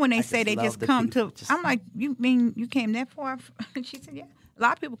outdone when they say they love just the come people. to. I'm like, you mean you came that far? She said, yeah. A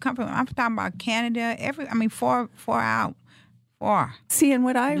lot of people come from. I'm talking about Canada. Far out. Far. See, and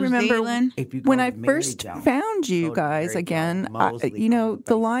what I New remember Zealand. when I first found you guys again,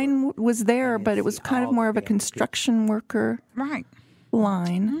 the line was there, but it was kind of more of a construction worker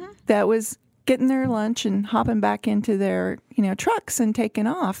line that was getting their lunch and hopping back into their trucks and taking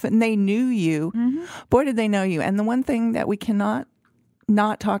off, and they knew you. Boy, did they know you. And the one thing that we cannot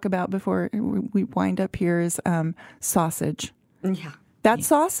not talk about before we wind up here is sausage. Yeah, that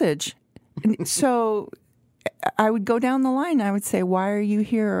sausage. So I would go down the line and I would say, why are you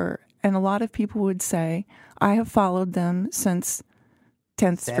here? And a lot of people would say, I have followed them since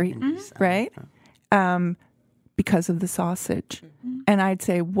 10th Street, right? Because of the sausage. And I'd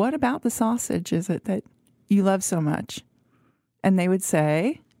say, what about the sausage is it that you love so much? And they would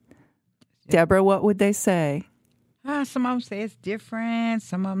say, Deborah, what would they say? Some of them say it's different.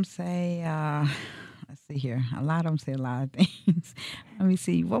 Some of them say, let's see here. A lot of them say a lot of things. Let me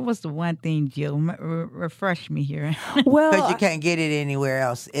see. What was the one thing, Jill? Refresh me here. Well, because you can't get it anywhere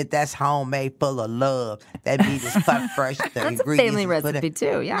else. That's homemade, full of love. That meat is cut fresh. That's a family recipe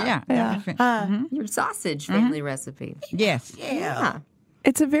too. Yeah. Your sausage family recipe. Yes. Yeah.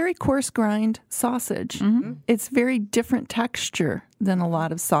 It's a very coarse grind sausage. It's very different texture than a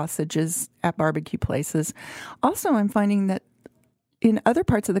lot of sausages at barbecue places. Also, I'm finding that in other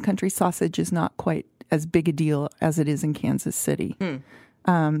parts of the country, sausage is not quite as big a deal as it is in Kansas City.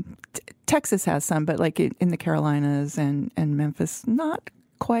 Texas has some, but like in the Carolinas and Memphis, not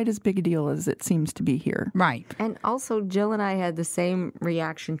quite as big a deal as it seems to be here. Right. And also, Jill and I had the same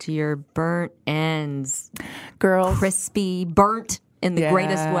reaction to your burnt ends. Girl. Crispy, burnt in the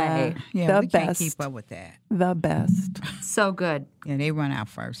greatest way. Yeah, the we best. can't keep up with that. The best. So good. Yeah, they run out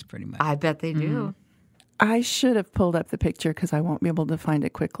first pretty much. I bet they do. I should have pulled up the picture because I won't be able to find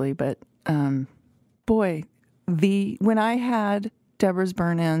it quickly. But boy, when I had Deborah's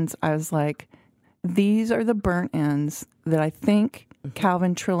burnt ends, I was like, these are the burnt ends that I think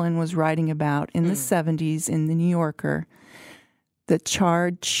Calvin Trillin was writing about in the 70s in the New Yorker. The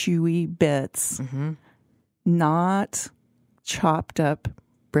charred, chewy bits, not chopped up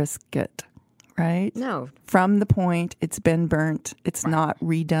brisket, right? No. From the point, it's been burnt. It's not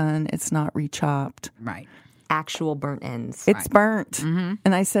redone. It's not rechopped. Right. actual burnt ends. It's burnt.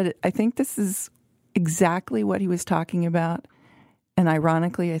 And I said, I think this is exactly what he was talking about. And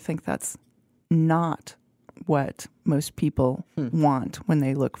ironically, I think that's not what most people want when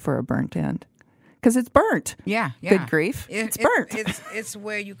they look for a burnt end. Because it's burnt. Yeah. Good grief. It's burnt. It's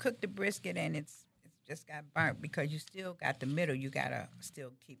where you cook the brisket and it's just got burnt because you still got the middle. You got to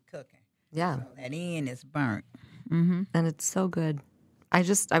still keep cooking. Yeah. So that end is burnt. And it's so good. I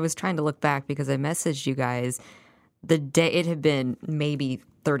was trying to look back because I messaged you guys the day it had been maybe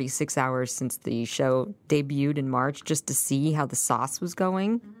 36 hours since the show debuted in March just to see how the sauce was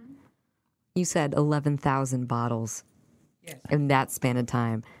going. You said 11,000 bottles in that span of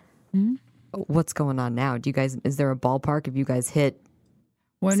time. What's going on now? Is there a ballpark if you guys hit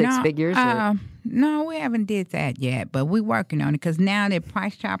six figures? No, we haven't did that yet, but we're working on it because now that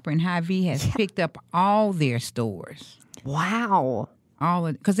Price Chopper and Hy-Vee has picked up all their stores. Wow.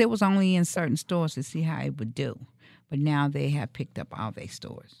 Because it was only in certain stores to see how it would do. But now they have picked up all their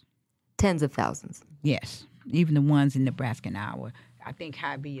stores. Tens of thousands. Yes, even the ones in Nebraska and Iowa. I think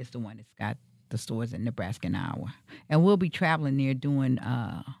Hy-Vee is the one that's got the stores in Nebraska and Iowa. And we'll be traveling there doing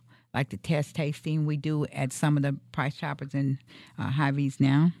like the test tasting we do at some of the Price Choppers and Hy-Vees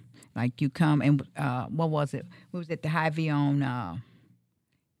now. Like you come and what was it? We was at the Hy-Vee on,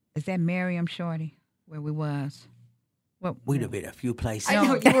 is that Merriam, Shorty, where we was? We'd have been a few places. I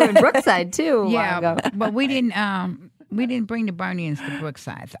know you were in Brookside too. But we didn't bring the burn-ins to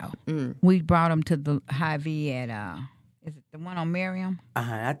Brookside though. We brought them to the Hy-Vee at is it the one on Merriam?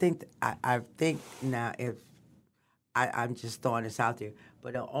 I think now if I'm just throwing this out there,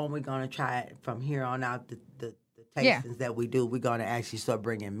 but only gonna try it from here on out. The tastings that we do, we're gonna actually start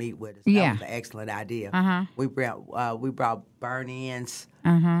bringing meat with us. That was an excellent idea. We brought burn-ins.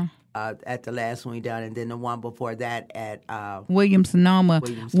 At the last one we done, and then the one before that at Williams-Sonoma.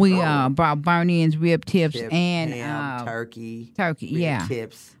 We brought burn-ins, rib tips, and ham, turkey, rib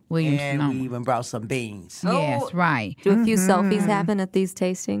tips, Williams-Sonoma. and we even brought some beans. Yes, right. Do a few selfies happen at these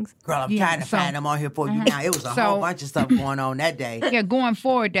tastings? Girl, I'm trying to find them on here for you now. It was a whole bunch of stuff going on that day. Yeah, going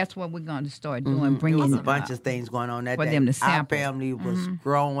forward, that's what we're going to start doing. Bringing There was a bunch of things going on that for day. them to sample. Our family was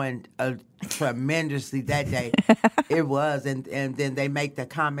growing tremendously that day. It was, and then they make the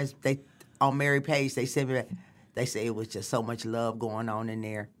comments. On Mary Page, they sent me that. They say it was just so much love going on in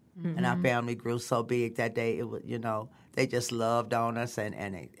there, and our family grew so big that day. It was, they just loved on us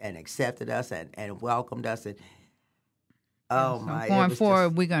and accepted us and welcomed us. And going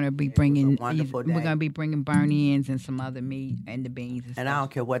forward, we're gonna be bringing bringing burn-ins and some other meat and the beans. And I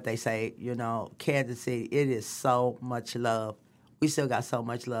don't care what they say. Kansas City, it is so much love. We still got so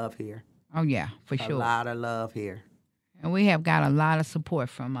much love here. Oh yeah, for sure. A lot of love here. And we have got a lot of support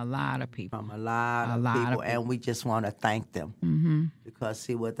from a lot of people. From a lot of people. And we just want to thank them. Because,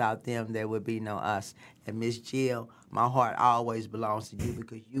 see, without them, there would be no us. And Miss Jill, my heart always belongs to you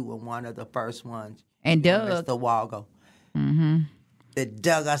because you were one of the first ones. And Doug. Mr. Walgo. That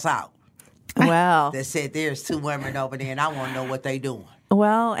dug us out. Well. That said, there's two women over there, and I want to know what they doing.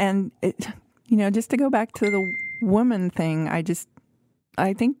 Well, and, just to go back to the woman thing, I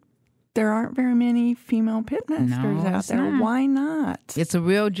think there aren't very many female pitmasters out there. Not. Why not? It's a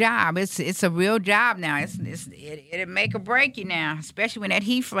real job. It's a real job now. It'll make or break you now, especially when that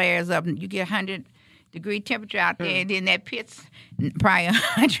heat flares up and you get 100-degree temperature out there, and then that pit's probably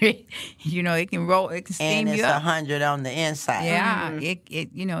 100. It can roll. It can steam you up. And it's 100 on the inside. Yeah,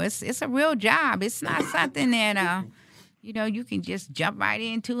 it's a real job. It's not something that you can just jump right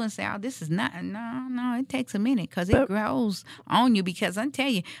into and say, oh, this is not. No, it takes a minute because it grows on you. Because I tell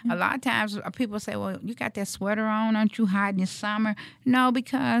you, a lot of times people say, well, you got that sweater on, aren't you hot in the summer? No,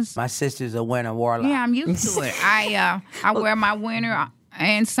 because my sister's a winter warlock. Yeah, I'm used to it. I wear my winter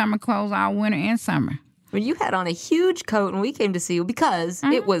and summer clothes all winter and summer. Well, you had on a huge coat when we came to see you because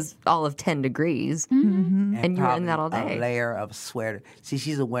it was all of 10 degrees. And you were in that all day. A layer of sweater. See,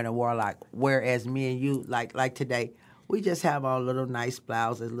 she's a winter warlock, whereas me and you, like today, we just have our little nice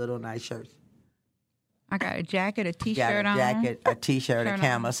blouses, little nice shirts. I got a jacket, a T-shirt on. A T-shirt, a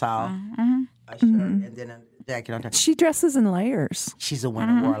camisole, a shirt, and then a jacket on top. She dresses in layers. She's a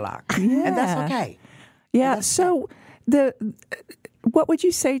winter warlock. Yeah. And that's okay. Yeah, so what would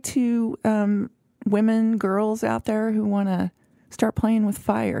you say to women, girls out there who want to start playing with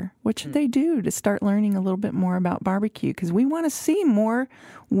fire? What should they do to start learning a little bit more about barbecue? Because we want to see more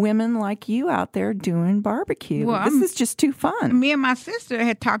women like you out there doing barbecue. Well, this is just too fun. Me and my sister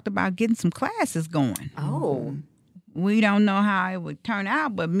had talked about getting some classes going. Oh. We don't know how it would turn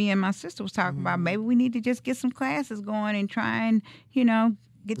out, but me and my sister was talking about maybe we need to just get some classes going and try and,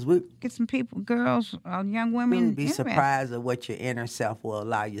 get some people, girls, young women. You'd be surprised at what your inner self will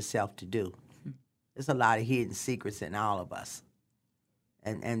allow yourself to do. There's a lot of hidden secrets in all of us.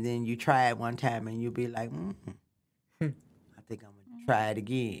 And then you try it one time and you'll be like, I think I'm going to try it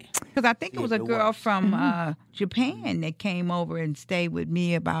again. Because I think it was a girl works. from Japan that came over and stayed with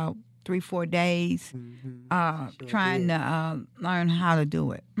me about 3-4 days, trying to learn how to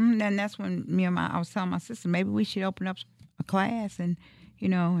do it. And that's when I was telling my sister, maybe we should open up a class and,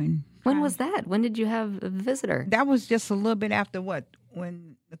 and. When was that? When did you have a visitor? That was just a little bit after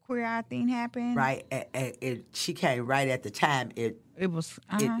when the Queer Eye thing happened. Right. She came right at the time it was.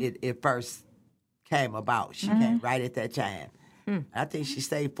 it first came about. She came right at that time. I think she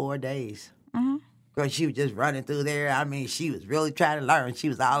stayed 4 days. Girl, she was just running through there. I mean, she was really trying to learn. She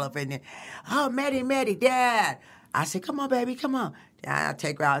was all up in there. Oh, Maddie, Dad. I said, come on, baby, come on. I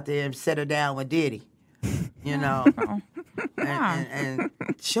take her out there and set her down with Diddy. And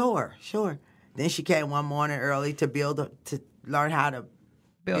sure. Then she came one morning early to learn how to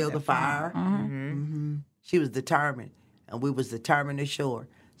build a fire. She was determined, and we was determined to show her.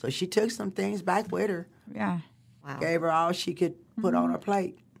 So she took some things back with her. Yeah. Wow. Gave her all she could put on her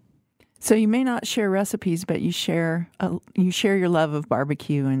plate. So you may not share recipes, but you share your love of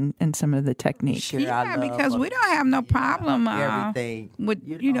barbecue and some of the techniques. Share our love because we don't have no problem everything with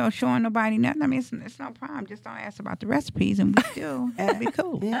showing nobody nothing. I mean, it's no problem. Just don't ask about the recipes, and we do. It'll be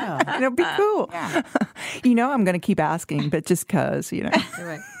cool. Yeah. It'll be cool. Yeah. I'm going to keep asking, but just because,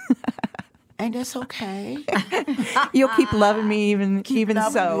 Right. And that's okay. you'll keep loving me even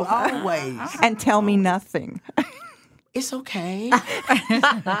Loving so, you always. and tell me nothing. It's okay.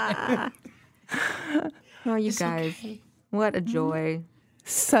 Oh, you guys. Okay. What a joy.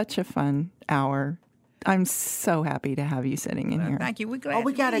 Such a fun hour. I'm so happy to have you sitting in here. Thank you. We're glad.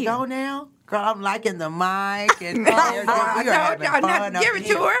 We gotta to be go here. now? Girl, I'm liking the mic and everything. We are having fun up give it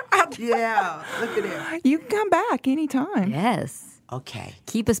here. to her. Yeah, look at it. You can come back anytime. Yes. Okay.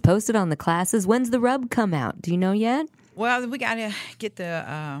 Keep us posted on the classes. When's the rub come out? Do you know yet? Well, we got to get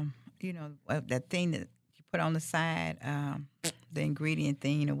the, that thing that you put on the side, the ingredient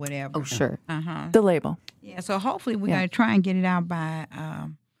thing or whatever. Oh, sure. The label. Yeah, so hopefully we're going to try and get it out by, at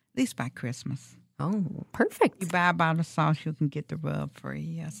least by Christmas. Oh, perfect. You buy a bottle of sauce, you can get the rub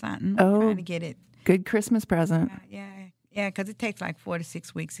free or something. Oh. Trying to get it. Good Christmas present. Yeah, because it takes like 4 to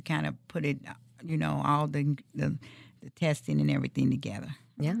 6 weeks to kind of put it, all the testing and everything together.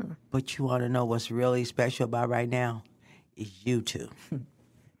 Yeah. But you want to know what's really special about right now? Is you two.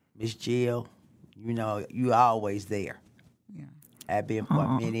 Miss Jill, you always there. Yeah. I've been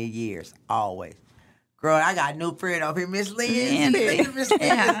for many years, always. Girl, I got a new friend over here, Miss Lindsay. Miss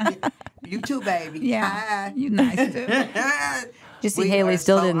Lindsay. You too, baby. Yeah, Hi. you nice too. You see, We Haley are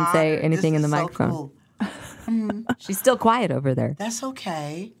still so didn't say honored. anything This in the is so microphone. cool. She's still quiet over there. That's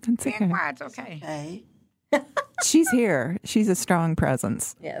okay. It's Being okay. quiet's okay. Hey, She's here. She's a strong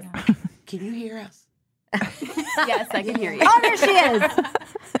presence. Yes. can you hear us? Yes, I can hear you. Oh, there she is.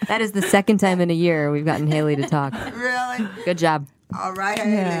 That is the second time in a year we've gotten Haley to talk. Really? Good job. All right,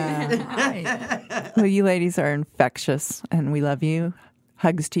 Haley. Right. Well, you ladies are infectious, and we love you.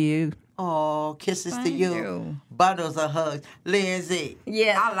 Hugs to you. Oh, kisses to Thank you. you. Bundles of hugs. Lindsay.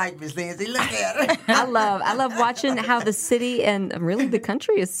 Yes. I like Miss Lindsay. Look at her. I love watching how the city and really the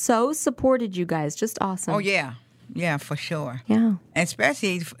country has so supported you guys. Just awesome. Oh, yeah. Yeah, for sure. Yeah. And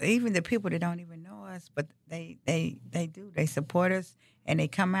especially even the people that don't even know us, but they do. They support us, and they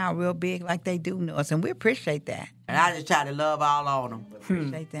come out real big like they do know us, and we appreciate that. And I just try to love all on them.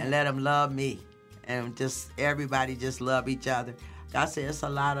 Appreciate that. And let them love me. And just everybody just love each other. I said it's a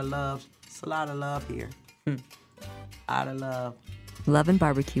lot of love. It's a lot of love here. A lot of love. Love and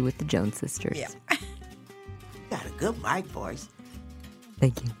barbecue with the Jones sisters. Yeah. You got a good mic voice.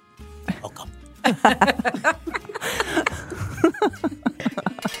 Thank you. Welcome.